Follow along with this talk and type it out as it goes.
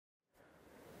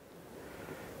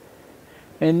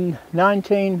In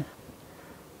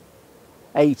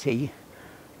 1980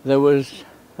 there was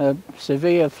a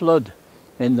severe flood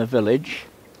in the village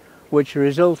which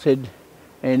resulted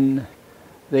in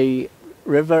the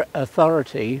River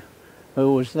Authority,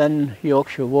 who was then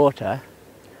Yorkshire Water,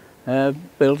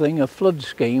 building a flood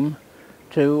scheme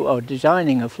or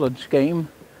designing a flood scheme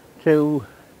to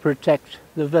protect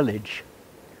the village.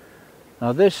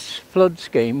 Now this flood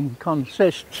scheme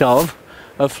consists of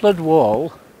a flood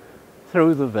wall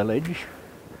through the village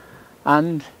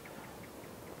and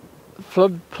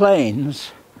flood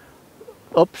plains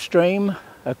upstream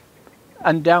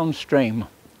and downstream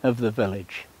of the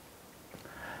village.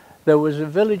 There was a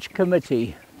village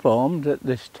committee formed at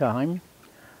this time,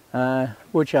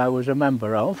 which I was a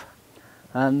member of,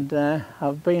 and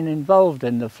I've been involved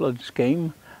in the flood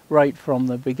scheme right from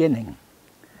the beginning.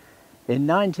 In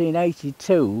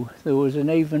 1982 there was an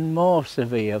even more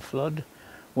severe flood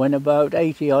when about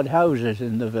 80 odd houses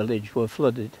in the village were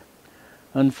flooded.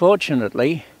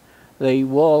 Unfortunately, the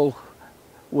wall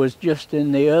was just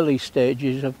in the early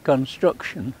stages of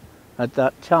construction at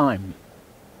that time.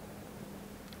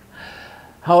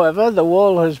 However, the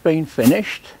wall has been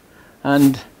finished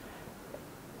and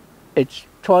it's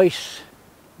twice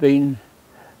been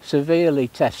severely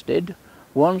tested,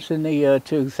 once in the year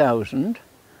 2000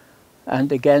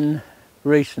 and again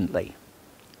recently.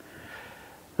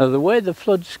 Now, the way the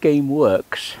flood scheme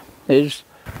works is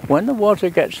when the water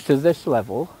gets to this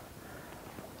level,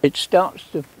 it starts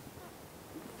to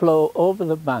flow over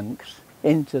the banks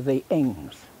into the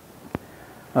Ings.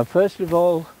 Now, first of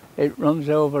all, it runs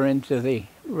over into the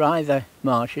Ryther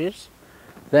marshes,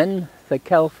 then the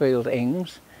Kelfield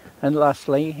Ings, and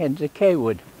lastly into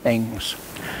Cawood Ings.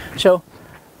 So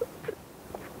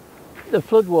the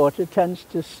floodwater tends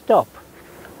to stop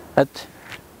at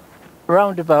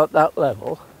round about that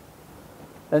level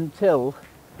until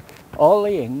all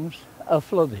the Ings are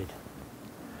flooded.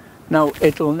 Now,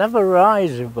 it'll never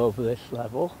rise above this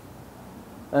level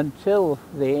until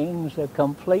the Ings are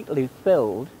completely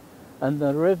filled and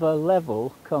the river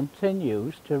level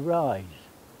continues to rise.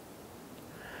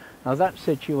 Now, that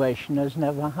situation has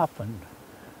never happened.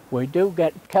 We do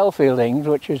get Kelfield Ings,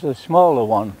 which is the smaller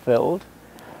one, filled.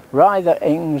 Ryther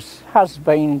Ings has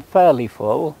been fairly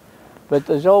full, but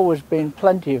there's always been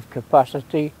plenty of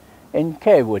capacity in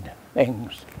Cawood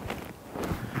Ings.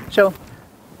 So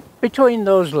between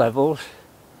those levels,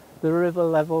 the river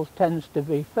level tends to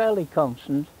be fairly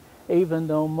constant, even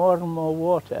though more and more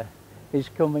water is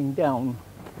coming down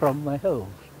from the hills.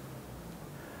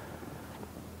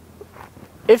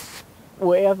 If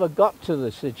we ever got to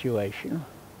the situation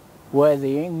where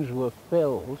the Ings were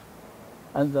filled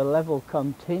and the level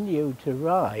continued to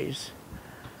rise,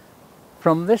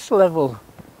 from this level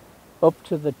up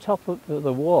to the top of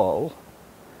the wall,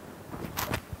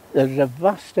 there's a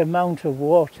vast amount of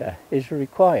water is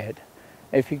required.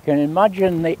 If you can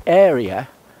imagine the area,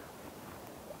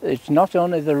 it's not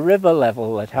only the river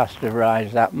level that has to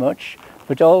rise that much,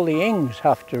 but all the Ings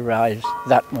have to rise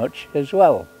that much as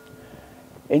well.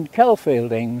 In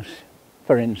Kelfield Ings,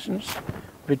 for instance,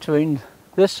 between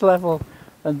this level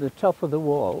and the top of the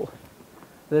wall,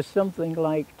 there's something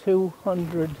like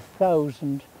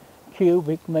 200,000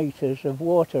 cubic metres of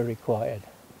water required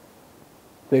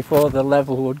before the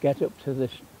level would get up to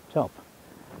this top.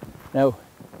 Now,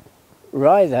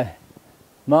 Ryther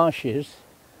marshes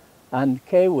and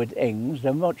Cawood Ings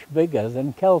are much bigger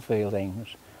than Kelfield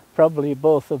Ings, probably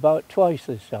both about twice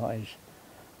the size,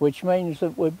 which means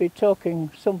that we'd be talking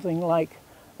something like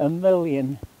 1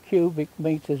 million cubic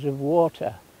metres of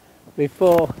water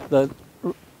before the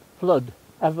flood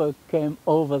ever came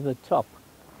over the top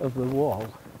of the wall.